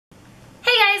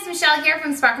Michelle here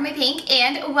from Sparkle My Pink,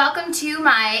 and welcome to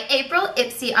my April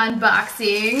Ipsy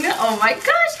unboxing. Oh my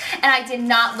gosh! And I did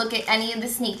not look at any of the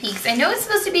sneak peeks. I know it's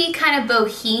supposed to be kind of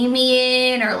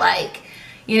Bohemian or like,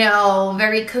 you know,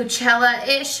 very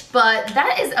Coachella-ish, but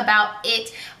that is about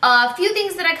it. A few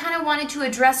things that I kind of wanted to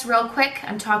address real quick.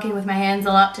 I'm talking with my hands a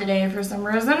lot today for some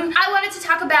reason. I wanted to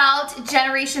talk about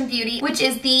Generation Beauty, which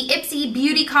is the Ipsy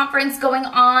beauty conference going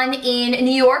on in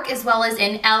New York as well as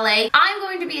in LA. I'm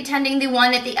going to be attending the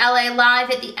one at the LA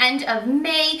Live at the end of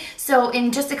May. So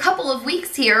in just a couple of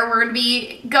weeks here, we're gonna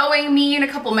be going, me and a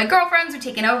couple of my girlfriends are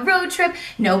taking a road trip,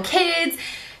 no kids.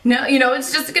 No, you know,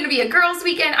 it's just gonna be a girls'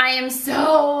 weekend. I am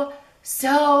so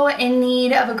in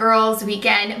need of a girls'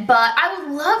 weekend, but I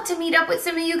would love to meet up with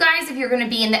some of you guys if you're gonna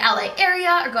be in the LA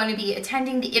area or going to be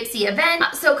attending the Ipsy event.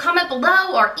 So comment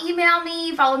below or email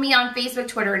me, follow me on Facebook,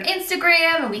 Twitter, and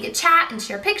Instagram, and we could chat and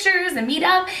share pictures and meet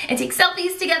up and take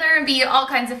selfies together and be all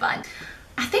kinds of fun.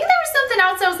 I think there was something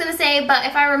else I was gonna say, but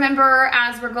if I remember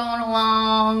as we're going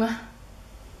along,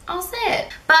 I'll say it.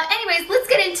 But anyways, let's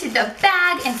get into the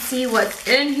bag and see what's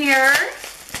in here.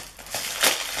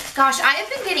 Gosh, I have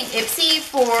been getting Ipsy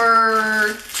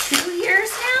for 2 years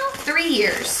now? 3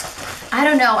 years. I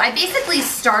don't know. I basically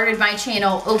started my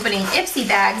channel opening Ipsy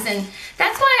bags, and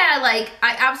that's why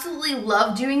I absolutely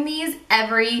love doing these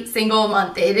every single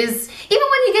month. It is, even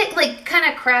when you get like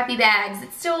kind of crappy bags,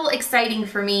 it's still exciting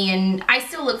for me, and I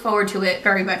still look forward to it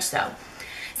very much so.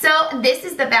 So this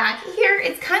is the back here.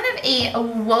 It's kind of a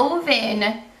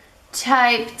woven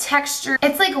type texture.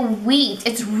 It's like wheat.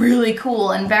 It's really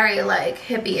cool and very like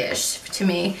hippie-ish to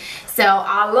me. So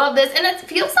I love this, and it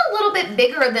feels a little bit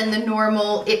bigger than the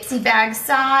normal Ipsy bag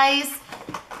size.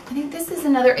 I think this is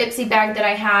another Ipsy bag that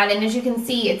I had, and as you can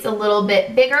see, it's a little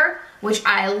bit bigger, which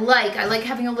I like. I like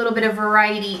having a little bit of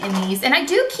variety in these, and I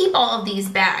do keep all of these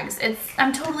bags.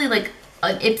 I'm totally like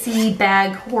an Ipsy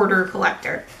bag hoarder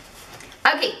collector.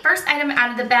 Okay, first item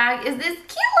out of the bag is this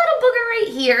cute little booger right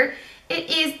here. It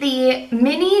is the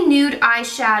mini nude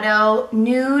eyeshadow,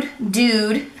 Nude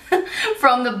Dude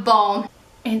from theBalm.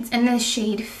 It's in the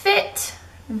shade Fit,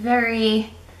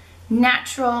 very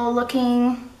natural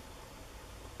looking.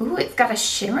 Ooh, it's got a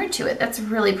shimmer to it. That's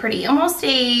really pretty. Almost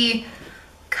a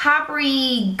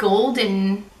coppery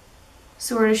golden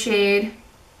sort of shade.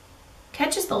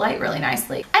 Catches the light really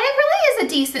nicely. And it really is a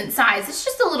decent size. It's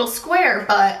just a little square,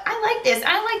 but I like this.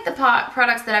 I like the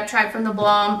products that I've tried from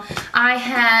theBalm. I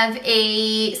have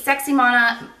a Sexy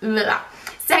Mama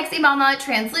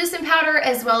translucent powder,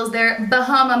 as well as their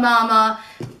Bahama Mama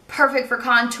perfect for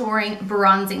contouring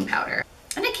bronzing powder.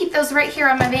 I'm gonna keep those right here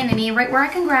on my vanity, right where I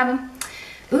can grab them.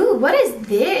 Ooh, what is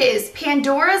this?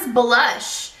 Pandora's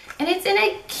blush. And it's in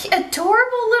a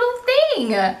adorable little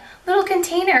thing, little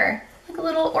container. Like a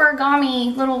little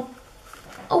origami, little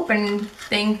open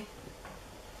thing.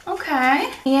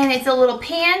 Okay. And it's a little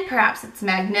pan, perhaps it's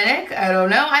magnetic, I don't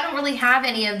know. I don't really have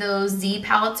any of those Z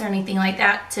palettes or anything like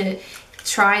that to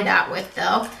try that with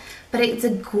though. But it's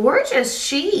a gorgeous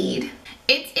shade.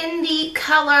 It's in the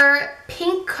color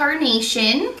Pink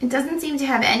Carnation. It doesn't seem to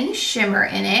have any shimmer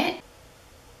in it.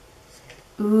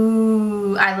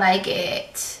 Ooh, I like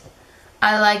it.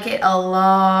 I like it a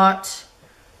lot.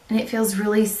 And it feels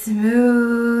really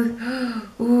smooth.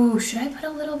 Ooh, should I put a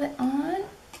little bit on?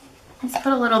 Let's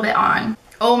put a little bit on.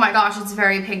 Oh my gosh, it's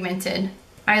very pigmented.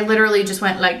 I literally just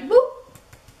went like, boop.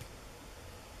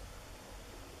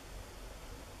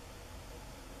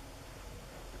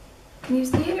 Can you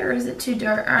see it, or is it too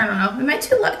dark? I don't know. Am I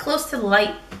too close to the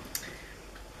light?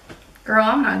 Girl,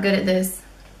 I'm not good at this.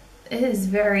 It is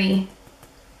very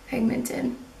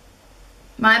pigmented.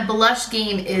 My blush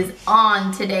game is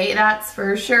on today, that's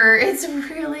for sure. It's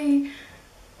really,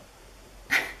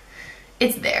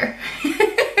 it's there.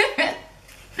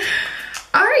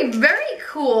 All right, very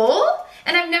cool.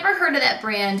 And I've never heard of that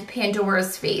brand,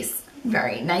 Pandora's Face.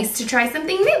 Very nice to try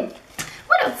something new.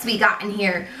 What else we got in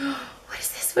here? What is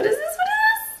this? What is this? What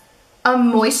is this? A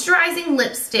moisturizing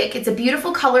lipstick. It's a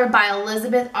beautiful color by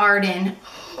Elizabeth Arden.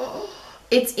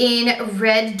 It's in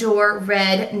Red Door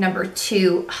Red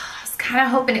 #2. Kind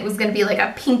of hoping it was going to be like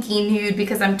a pinky nude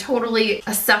because I'm totally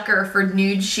a sucker for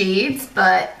nude shades,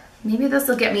 but maybe this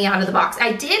will get me out of the box.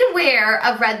 I did wear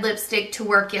a red lipstick to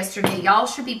work yesterday. Y'all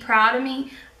should be proud of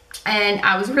me, and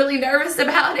I was really nervous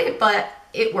about it, but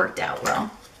it worked out well.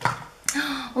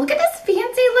 Look at this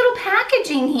fancy little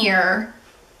packaging here.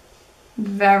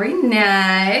 Very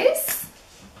nice.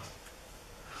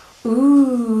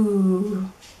 Ooh,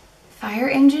 Fire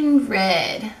Engine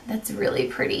Red. That's really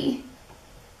pretty.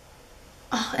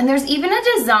 Oh, and there's even a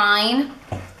design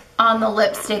on the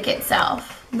lipstick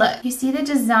itself. Look, you see the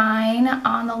design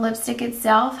on the lipstick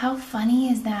itself? How funny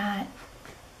is that?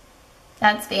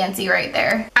 That's fancy right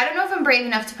there. I don't know if I'm brave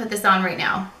enough to put this on right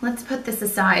now. Let's put this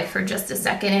aside for just a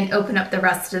second and open up the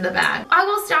rest of the bag. I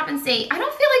will stop and say, I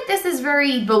don't feel like this is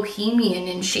very Bohemian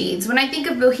in shades. When I think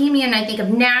of Bohemian, I think of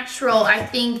natural. I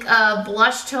think of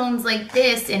blush tones like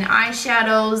this and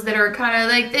eyeshadows that are kind of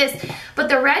like this. But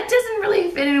the red doesn't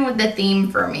really fit in with the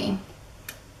theme for me.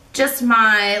 Just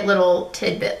my little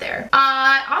tidbit there.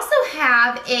 I also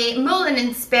have a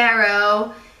Mullein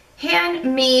Sparrow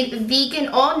handmade vegan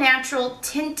all natural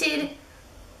tinted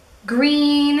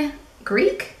green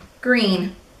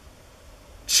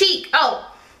cheek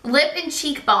lip and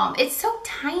cheek balm. It's so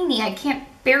tiny I can't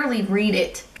barely read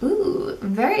it. Ooh,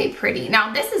 very pretty.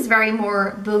 Now this is very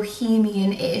more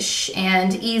Bohemian-ish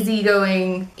and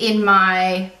easygoing in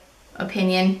my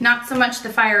opinion. Not so much the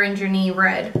fire in your knee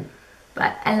red,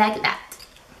 but I like that.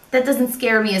 That doesn't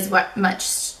scare me as much,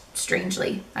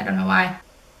 strangely. I don't know why.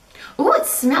 Ooh, it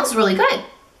smells really good.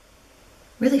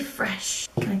 Really fresh.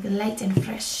 Like light and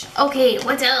fresh. Okay,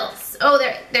 what else? Oh,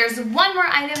 there's one more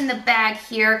item in the bag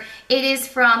here. It is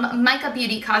from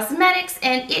MicaBeauty Cosmetics,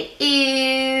 and it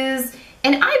is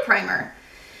an eye primer.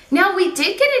 Now, we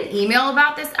did get an email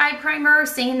about this eye primer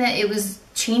saying that it was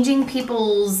changing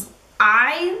people's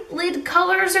eyelid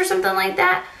colors or something like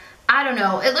that. I don't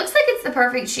know. It looks like it's the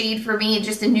perfect shade for me,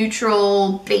 just a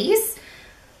neutral base.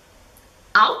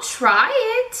 I'll try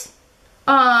it.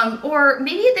 Or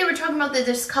maybe they were talking about the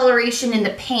discoloration in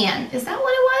the pan. Is that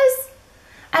what it was?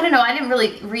 I don't know. I didn't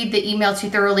really read the email too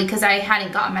thoroughly because I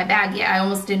hadn't gotten my bag yet. I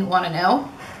almost didn't want to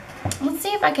know. Let's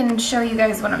see if I can show you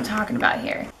guys what I'm talking about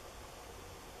here.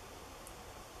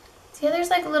 See how there's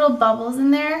like little bubbles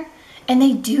in there? And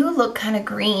they do look kind of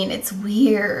green. It's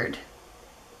weird.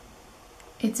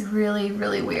 It's really,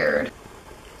 really weird.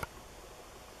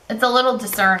 It's a little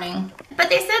discerning. But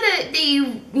they said that they,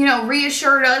 you know,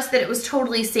 reassured us that it was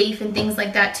totally safe and things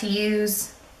like that to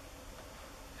use.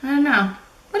 I don't know.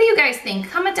 What do you guys think?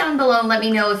 Comment down below and let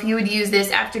me know if you would use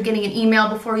this after getting an email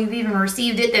before you've even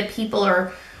received it that people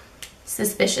are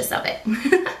suspicious of it.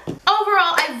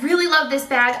 Overall, I really love this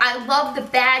bag. I love the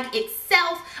bag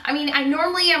itself. I mean, I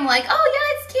normally am like, oh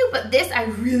yeah, it's cute, but this, I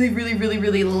really, really, really,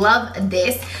 really love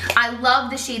this. I love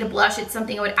the shade of blush. It's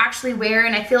something I would actually wear,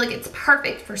 and I feel like it's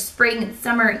perfect for spring and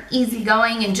summer and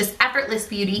easygoing and just effortless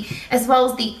beauty, as well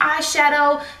as the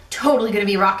eyeshadow. Totally gonna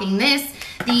be rocking this.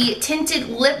 The tinted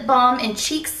lip balm and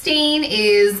cheek stain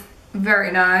is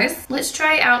very nice. Let's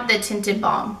try out the tinted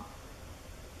balm.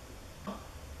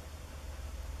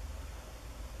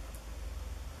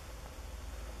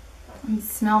 It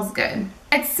smells good.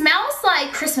 It smells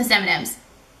like Christmas M&Ms.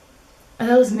 Are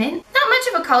those mint? Not much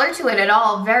of a color to it at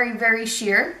all. Very, very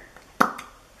sheer.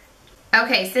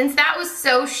 Okay, since that was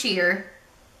so sheer,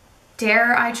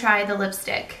 dare I try the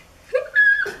lipstick?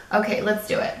 Okay, let's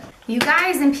do it. You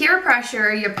guys in peer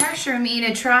pressure, you're pressuring me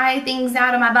to try things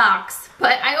out of my box.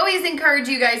 But I always encourage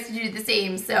you guys to do the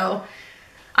same. So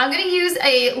I'm gonna use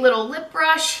a little lip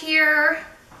brush here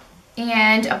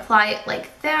and apply it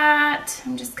like that.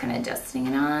 I'm just kind of dusting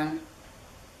it on.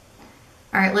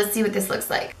 All right, let's see what this looks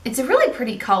like. It's a really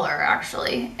pretty color,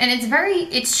 actually. And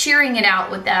it's shearing it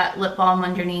out with that lip balm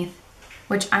underneath,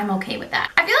 which I'm okay with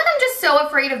that. I feel like I'm just so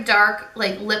afraid of dark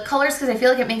like lip colors because I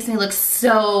feel like it makes me look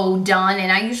so done,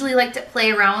 and I usually like to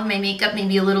play around with my makeup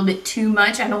maybe a little bit too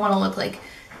much. I don't want to look like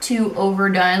too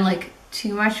overdone, like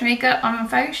too much makeup on my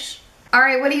face. All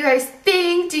right, what do you guys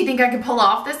think? Do you think I could pull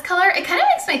off this color? It kind of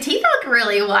makes my teeth look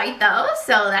really white though,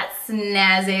 so that's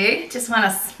snazzy. Just want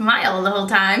to smile the whole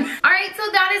time. All right, so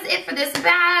that is it for this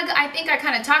bag. I think I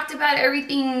kind of talked about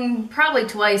everything probably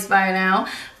twice by now.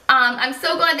 I'm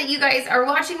so glad that you guys are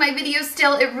watching my videos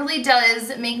still. It really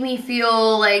does make me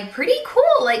feel like pretty cool,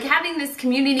 like having this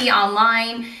community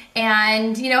online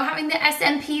and, you know, having the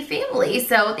SMP family.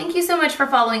 So thank you so much for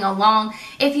following along.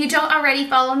 If you don't already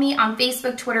follow me on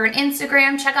Facebook, Twitter, and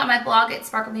Instagram, check out my blog at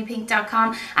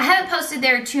sparklepink.com. I haven't posted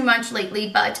there too much lately,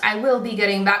 but I will be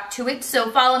getting back to it.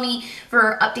 So follow me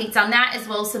for updates on that, as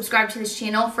well as subscribe to this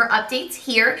channel for updates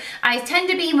here. I tend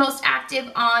to be most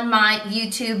active on my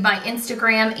YouTube, my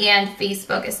Instagram, and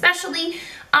Facebook especially.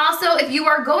 Also, if you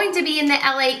are going to be in the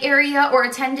LA area or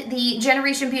attend the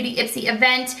Generation Beauty Ipsy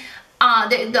event,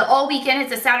 the all weekend,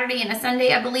 it's a Saturday and a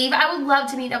Sunday, I believe. I would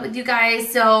love to meet up with you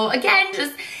guys. So again,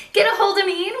 just get a hold of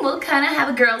me and we'll kind of have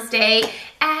a girls' day.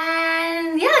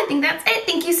 And yeah, I think that's it.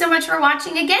 Thank you so much for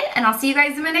watching again, and I'll see you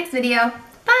guys in my next video.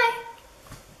 Bye.